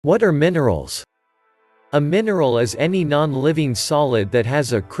What are minerals? A mineral is any non-living solid that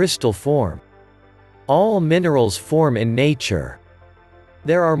has a crystal form. All minerals form in nature.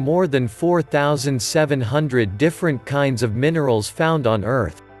 There are more than 4,700 different kinds of minerals found on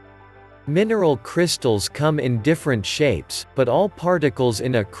Earth. Mineral crystals come in different shapes, but all particles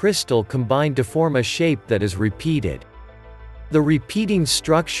in a crystal combine to form a shape that is repeated. The repeating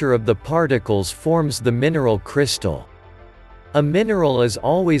structure of the particles forms the mineral crystal. A mineral is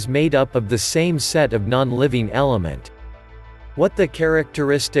always made up of the same set of non-living element. What the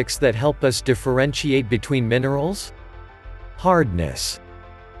characteristics that help us differentiate between minerals? Hardness.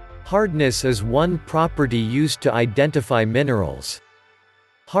 Hardness is one property used to identify minerals.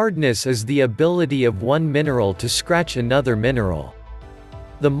 Hardness is the ability of one mineral to scratch another mineral.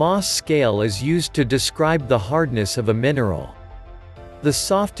 The Mohs scale is used to describe the hardness of a mineral. The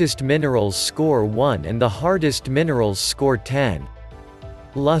softest minerals score 1 and the hardest minerals score 10.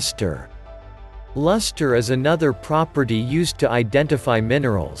 Luster. Luster is another property used to identify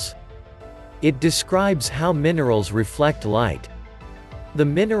minerals. It describes how minerals reflect light. The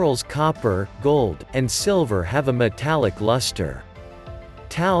minerals copper, gold, and silver have a metallic luster.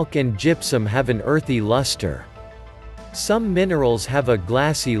 Talc and gypsum have an earthy luster. Some minerals have a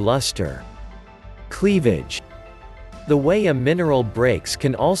glassy luster. Cleavage. The way a mineral breaks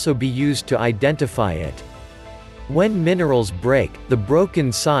can also be used to identify it. When minerals break, the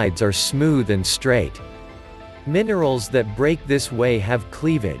broken sides are smooth and straight. Minerals that break this way have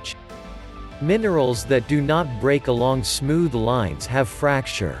cleavage. Minerals that do not break along smooth lines have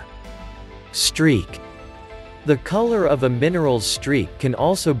fracture. Streak. The color of a mineral's streak can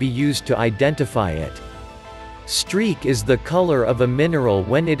also be used to identify it. Streak is the color of a mineral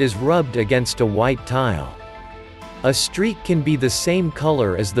when it is rubbed against a white tile. A streak can be the same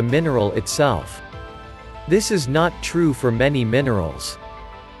color as the mineral itself. This is not true for many minerals.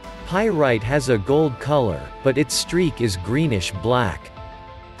 Pyrite has a gold color, but its streak is greenish-black.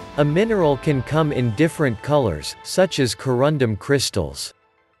 A mineral can come in different colors, such as corundum crystals.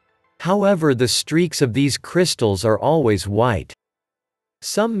 However, the streaks of these crystals are always white.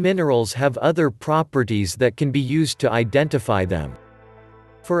 Some minerals have other properties that can be used to identify them.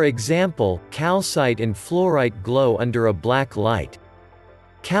 For example, calcite and fluorite glow under a black light.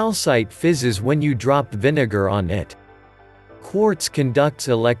 Calcite fizzes when you drop vinegar on it. Quartz conducts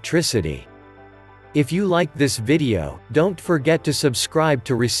electricity. If you like this video, don't forget to subscribe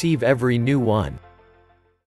to receive every new one.